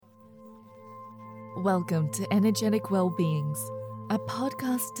Welcome to Energetic Wellbeings, a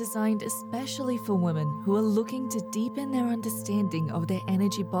podcast designed especially for women who are looking to deepen their understanding of their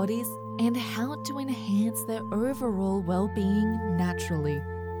energy bodies and how to enhance their overall well-being naturally.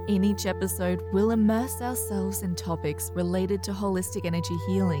 In each episode, we'll immerse ourselves in topics related to holistic energy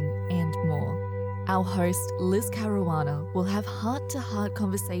healing and more. Our host, Liz Caruana, will have heart-to-heart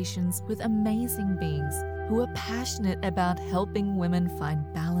conversations with amazing beings who are passionate about helping women find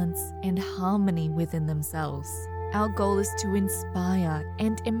balance and harmony within themselves. Our goal is to inspire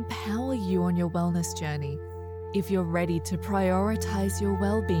and empower you on your wellness journey. If you're ready to prioritize your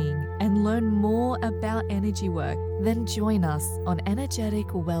well-being and learn more about energy work, then join us on Energetic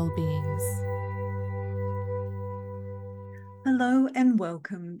Wellbeings. Hello and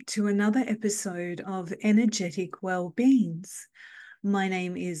welcome to another episode of Energetic Wellbeings. My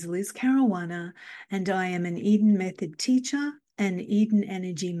name is Liz Caruana and I am an Eden Method teacher and Eden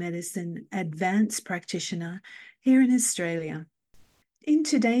Energy Medicine advanced practitioner here in Australia. In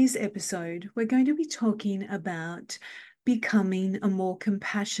today's episode, we're going to be talking about becoming a more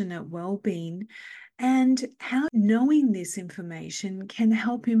compassionate well-being and how knowing this information can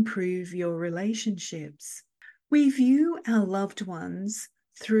help improve your relationships. We view our loved ones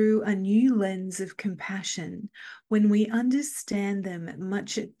through a new lens of compassion when we understand them at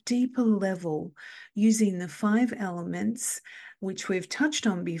much deeper level using the 5 elements, which we've touched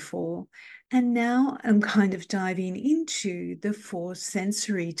on before. And now I'm kind of diving into the 4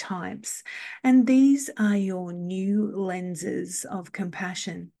 sensory types. And these are your new lenses of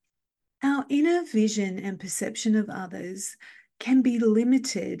compassion. Our inner vision and perception of others can be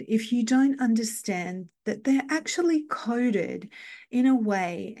limited if you don't understand that they're actually coded in a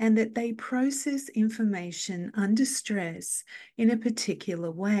way and that they process information under stress in a particular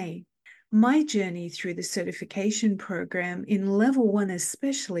way. My journey through the certification program in level 1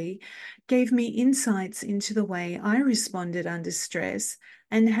 especially gave me insights into the way I responded under stress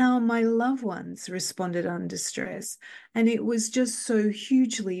and how my loved ones responded under stress. And it was just so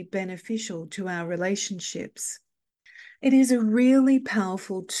hugely beneficial to our relationships. It is a really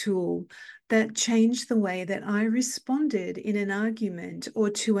powerful tool that changed the way that I responded in an argument or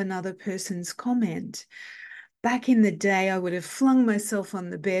to another person's comment. Back in the day, I would have flung myself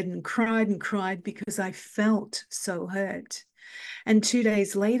on the bed and cried because I felt so hurt. And 2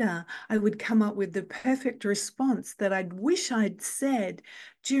 days later, I would come up with the perfect response that I'd wish I'd said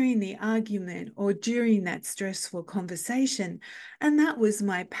during the argument or during that stressful conversation. And that was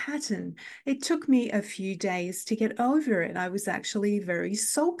my pattern. It took me a few days to get over it. I was actually very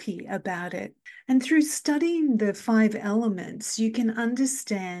sulky about it. And through studying the 5 elements, you can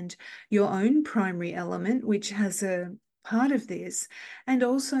understand your own primary element, which has a part of this, and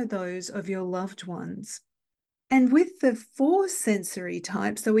also those of your loved ones. And with the 4 sensory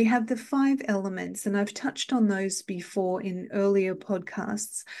types, so we have the 5 elements, and I've touched on those before in earlier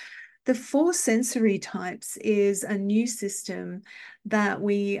podcasts. The 4 sensory types is a new system that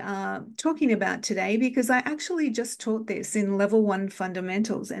we are talking about today because I actually just taught this in level 1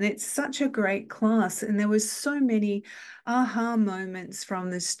 fundamentals, and it's such a great class. And there was so many aha moments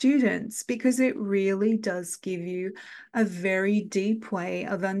from the students because it really does give you a very deep way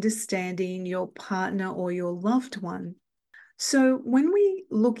of understanding your partner or your loved one. So when we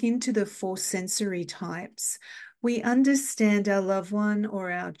look into the 4 sensory types, we understand our loved one or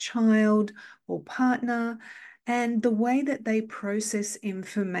our child or partner and the way that they process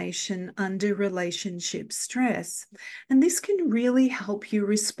information under relationship stress. And this can really help you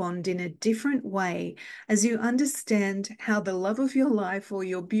respond in a different way as you understand how the love of your life or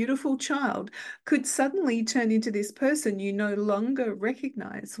your beautiful child could suddenly turn into this person you no longer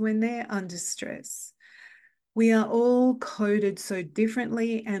recognize when they're under stress. We are all coded so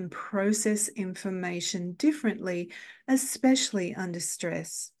differently and process information differently, especially under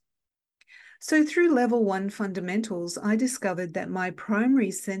stress. So through level 1 fundamentals, I discovered that my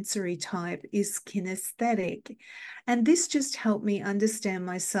primary sensory type is kinesthetic. And this just helped me understand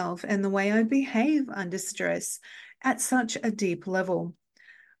myself and the way I behave under stress at such a deep level.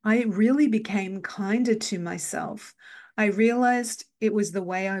 I really became kinder to myself. I realized it was the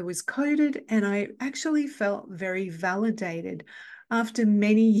way I was coded, and I actually felt very validated after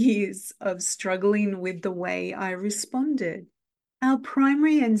many years of struggling with the way I responded. Our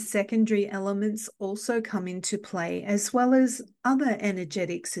primary and secondary elements also come into play, as well as other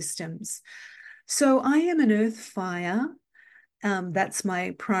energetic systems. So I am an earth fire. That's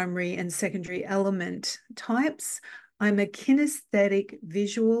my primary and secondary element types. I'm a kinesthetic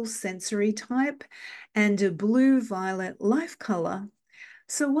visual sensory type and a blue-violet life color.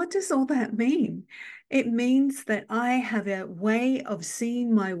 So what does all that mean? It means that I have a way of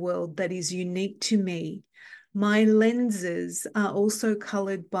seeing my world that is unique to me. My lenses are also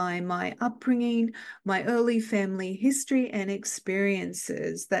colored by my upbringing, my early family history, and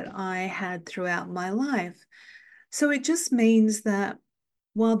experiences that I had throughout my life. So it just means that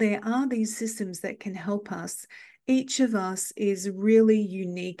while there are these systems that can help us, each of us is really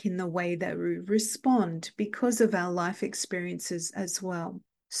unique in the way that we respond because of our life experiences as well.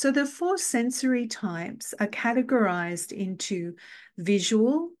 So the four sensory types are categorized into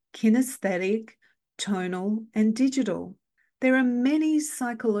visual, kinesthetic, tonal, and digital. There are many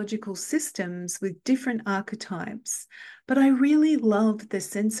psychological systems with different archetypes, but I really love the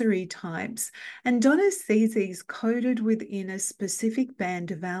sensory types, and Donna sees these coded within a specific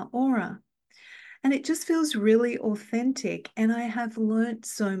band of our aura. And it just feels really authentic. And I have learnt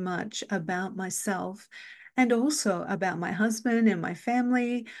so much about myself and also about my husband and my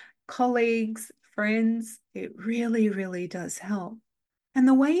family, colleagues, friends. It really, really does help. And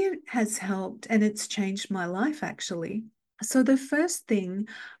the way it has helped, and it's changed my life actually. So, the first thing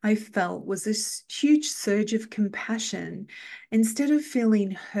I felt was this huge surge of compassion instead of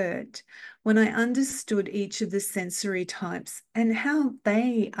feeling hurt when I understood each of the sensory types and how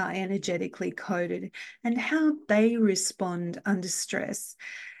they are energetically coded and how they respond under stress.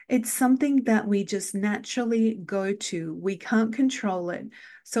 It's something that we just naturally go to. We can't control it.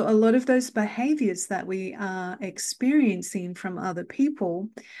 So, a lot of those behaviors that we are experiencing from other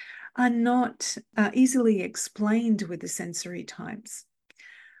people are not easily explained with the sensory types.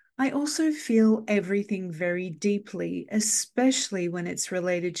 I also feel everything very deeply, especially when it's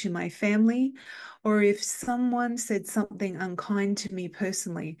related to my family or if someone said something unkind to me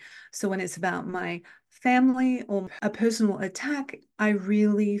personally. So when it's about my family or a personal attack, I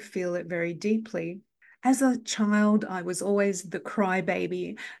really feel it very deeply. As a child, I was always the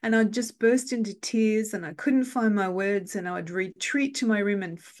crybaby, and I'd just burst into tears and I couldn't find my words, and I would retreat to my room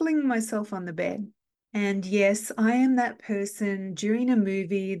and fling myself on the bed. And yes, I am that person during a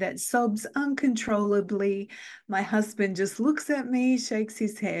movie that sobs uncontrollably. My husband just looks at me, shakes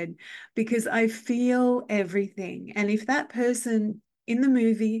his head, because I feel everything. And if that person in the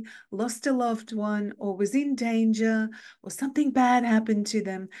movie lost a loved one or was in danger or something bad happened to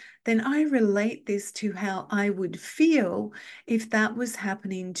them, then I relate this to how I would feel if that was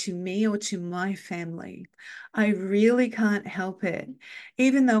happening to me or to my family. I really can't help it,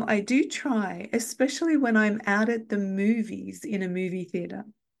 even though I do try, especially when I'm out at the movies in a movie theater.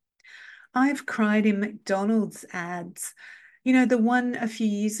 I've cried in McDonald's ads. You know, the one a few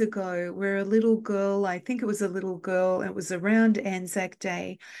years ago where a little girl, I think it was a little girl, it was around Anzac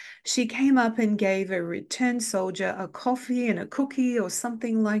Day, she came up and gave a returned soldier a coffee and a cookie or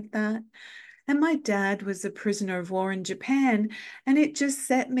something like that. And my dad was a prisoner of war in Japan, and it just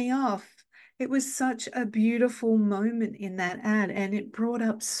set me off. It was such a beautiful moment in that ad, and it brought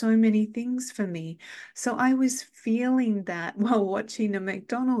up so many things for me. So I was feeling that while watching a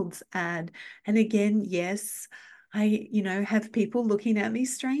McDonald's ad. And again, yes, I have people looking at me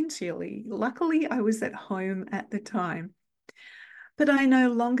strangely. Luckily, I was at home at the time. But I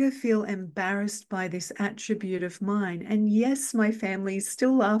no longer feel embarrassed by this attribute of mine. And yes, my family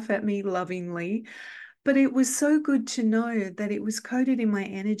still laugh at me lovingly, but it was so good to know that it was coded in my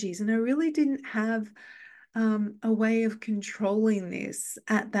energies. And I really didn't have a way of controlling this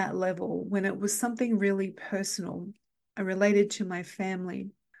at that level when it was something really personal related to my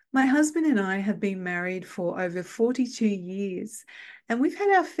family. My husband and I have been married for over 42 years, and we've had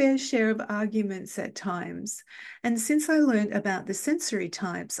our fair share of arguments at times. And since I learned about the sensory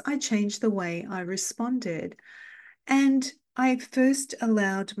types, I changed the way I responded. And I first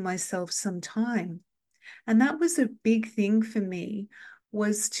allowed myself some time. And that was a big thing for me,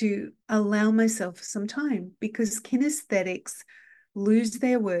 was to allow myself some time, because kinesthetics lose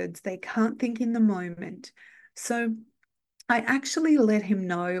their words. They can't think in the moment. So I actually let him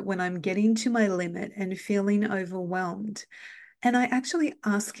know when I'm getting to my limit and feeling overwhelmed. And I actually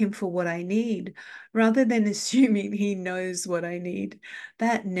ask him for what I need rather than assuming he knows what I need.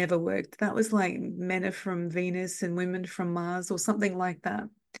 That never worked. That was like men are from Venus and women from Mars or something like that.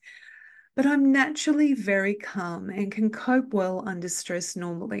 But I'm naturally very calm and can cope well under stress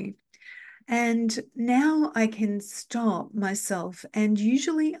normally. And now I can stop myself and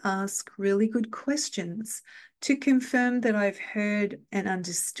usually ask really good questions to confirm that I've heard and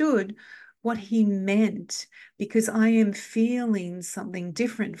understood what he meant, because I am feeling something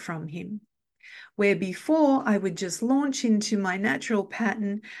different from him. Where before I would just launch into my natural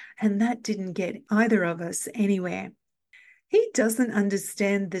pattern, and that didn't get either of us anywhere. He doesn't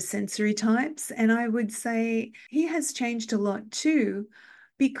understand the sensory types, and I would say he has changed a lot too,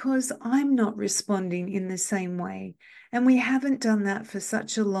 because I'm not responding in the same way. And we haven't done that for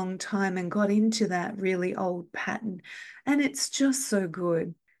such a long time and got into that really old pattern. And it's just so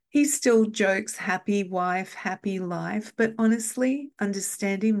good. He still jokes, happy wife, happy life. But honestly,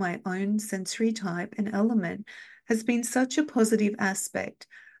 understanding my own sensory type and element has been such a positive aspect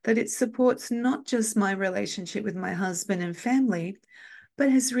that it supports not just my relationship with my husband and family, but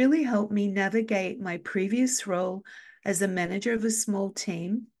has really helped me navigate my previous role as a manager of a small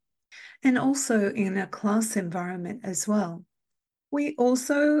team and also in a class environment as well. We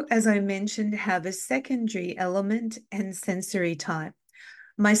also, as I mentioned, have a secondary element and sensory type.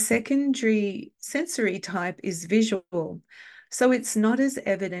 My secondary sensory type is visual. So it's not as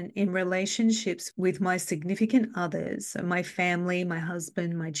evident in relationships with my significant others, so my family, my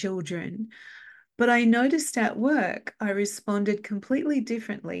husband, my children. But I noticed at work, I responded completely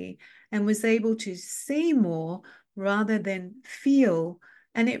differently and was able to see more rather than feel.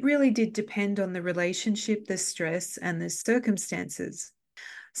 And it really did depend on the relationship, the stress, and the circumstances.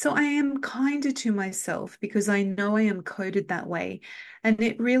 So I am kinder to myself because I know I am coded that way. And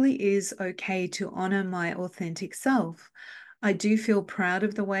it really is okay to honor my authentic self. I do feel proud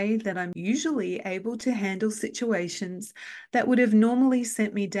of the way that I'm usually able to handle situations that would have normally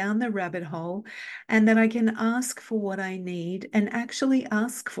sent me down the rabbit hole, and that I can ask for what I need and actually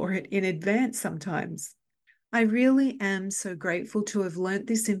ask for it in advance sometimes. I really am so grateful to have learnt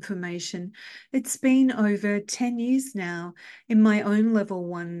this information. It's been over 10 years now in my own level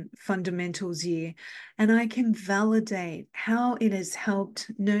 1 fundamentals year, and I can validate how it has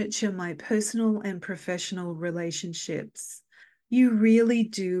helped nurture my personal and professional relationships. You really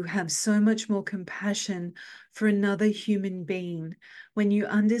do have so much more compassion for another human being when you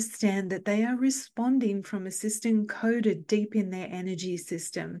understand that they are responding from a system coded deep in their energy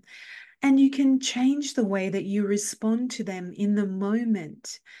system. And you can change the way that you respond to them in the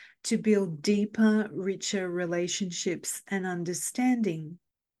moment to build deeper, richer relationships and understanding.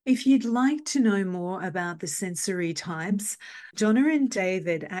 If you'd like to know more about the sensory types, Donna and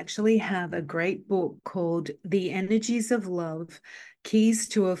David actually have a great book called The Energies of Love: Keys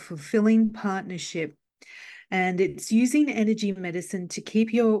to a Fulfilling Partnership. And it's using energy medicine to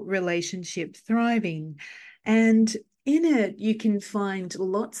keep your relationship thriving. And in it, you can find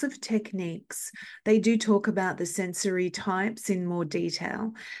lots of techniques. They do talk about the sensory types in more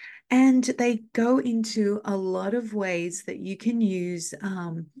detail. And they go into a lot of ways that you can use,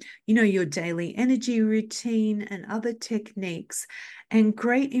 your daily energy routine and other techniques, and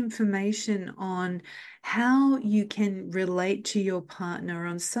great information on how you can relate to your partner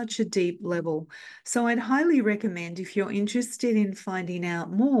on such a deep level. So I'd highly recommend, if you're interested in finding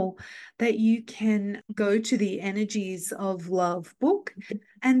out more, that you can go to the Energies of Love book.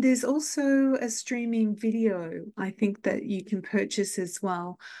 And there's also a streaming video, I think, that you can purchase as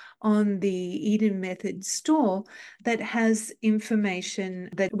well on the Eden Method store that has information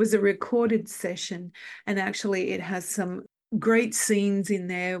that was a recorded session. And actually, it has some great scenes in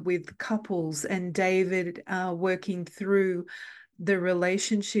there with couples and David working through the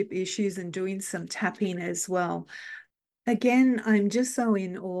relationship issues and doing some tapping as well. Again, I'm just so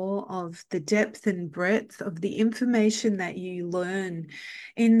in awe of the depth and breadth of the information that you learn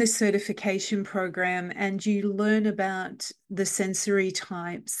in the certification program, and you learn about the sensory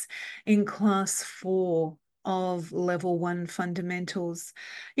types in class 4 of level 1 fundamentals.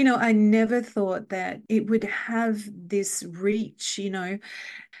 I never thought that it would have this reach,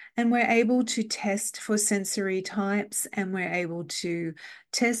 and we're able to test for sensory types, and we're able to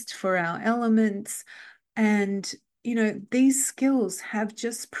test for our elements. And these skills have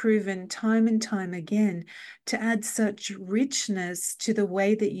just proven time and time again to add such richness to the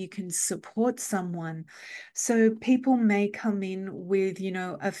way that you can support someone. So people may come in with,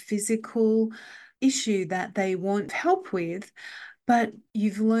 a physical issue that they want help with, but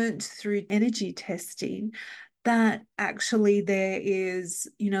you've learned through energy testing that actually there is,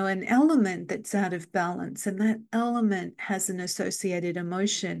 an element that's out of balance, and that element has an associated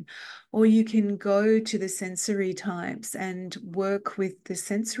emotion. Or you can go to the sensory types and work with the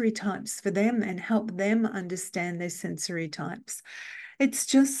sensory types for them and help them understand their sensory types. It's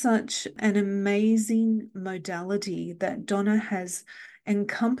just such an amazing modality that Donna has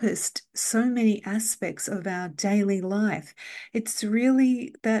encompassed so many aspects of our daily life. It's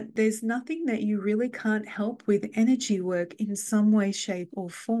really that there's nothing that you really can't help with energy work in some way, shape, or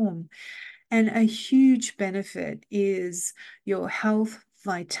form. And a huge benefit is your health,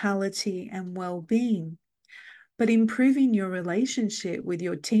 vitality, and well-being. but improving your relationship with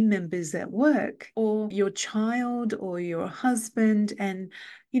your team members at work or your child or your husband. And,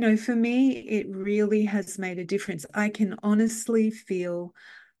 for me, it really has made a difference. I can honestly feel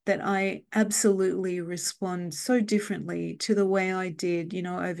that I absolutely respond so differently to the way I did,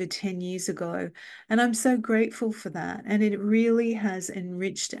 over 10 years ago. And I'm so grateful for that. And it really has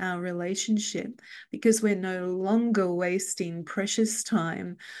enriched our relationship because we're no longer wasting precious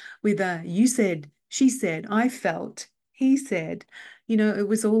time with you said, she said, I felt, he said. It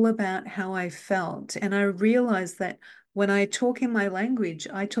was all about how I felt. And I realized that when I talk in my language,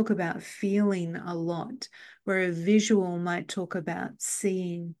 I talk about feeling a lot, where a visual might talk about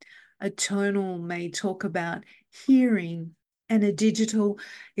seeing, a tonal may talk about hearing, and a digital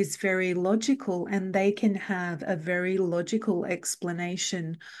is very logical, and they can have a very logical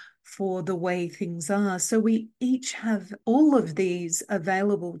explanation for the way things are. So we each have all of these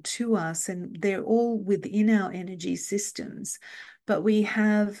available to us, and they're all within our energy systems. But we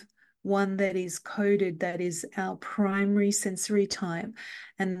have one that is coded, that is our primary sensory type,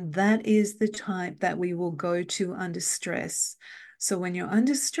 and that is the type that we will go to under stress. So when you're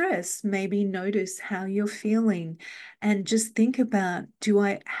under stress, maybe notice how you're feeling and just think about, do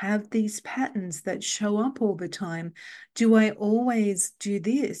I have these patterns that show up all the time? Do I always do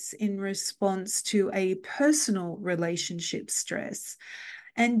this in response to a personal relationship stress?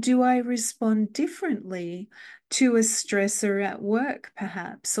 And do I respond differently to a stressor at work,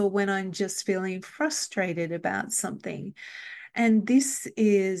 perhaps, or when I'm just feeling frustrated about something? And this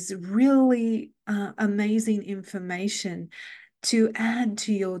is really amazing information to add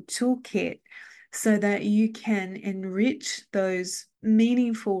to your toolkit so that you can enrich those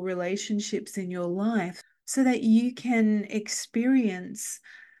meaningful relationships in your life, so that you can experience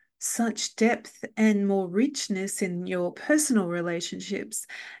such depth and more richness in your personal relationships,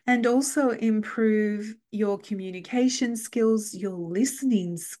 and also improve your communication skills, your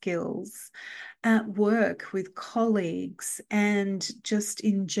listening skills at work with colleagues, and just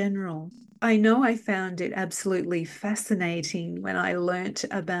in general. I know I found it absolutely fascinating when I learnt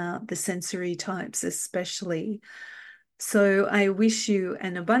about the sensory types, especially. So I wish you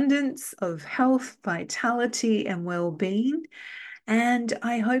an abundance of health, vitality, and well-being. And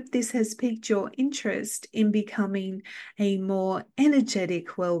I hope this has piqued your interest in becoming a more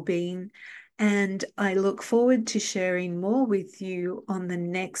energetic well-being. And I look forward to sharing more with you on the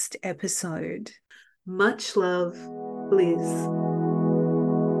next episode. Much love, Liz.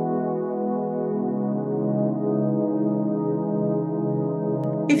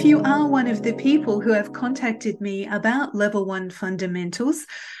 If you are one of the people who have contacted me about Level 1 Fundamentals,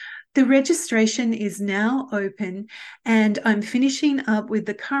 the registration is now open, and I'm finishing up with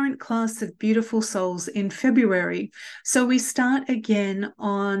the current class of Beautiful Souls in February. So we start again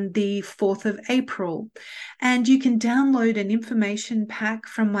on the 4th of April. And you can download an information pack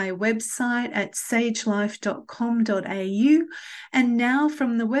from my website at sagelife.com.au. And now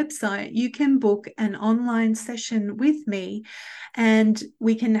from the website, you can book an online session with me, and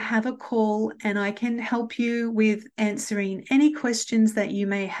we can have a call, and I can help you with answering any questions that you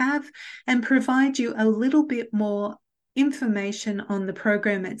may have and provide you a little bit more information on the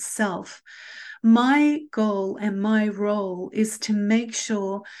program itself. My goal and my role is to make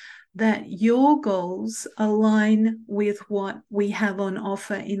sure that your goals align with what we have on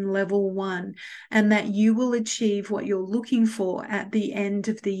offer in Level 1, and that you will achieve what you're looking for at the end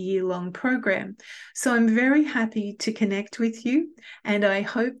of the year-long program. So I'm very happy to connect with you, and I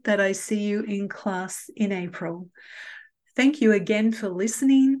hope that I see you in class in April. Thank you again for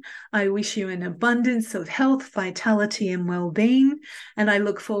listening. I wish you an abundance of health, vitality, and well-being, and I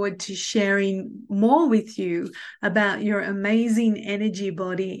look forward to sharing more with you about your amazing energy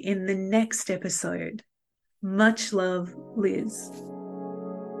body in the next episode. Much love, Liz.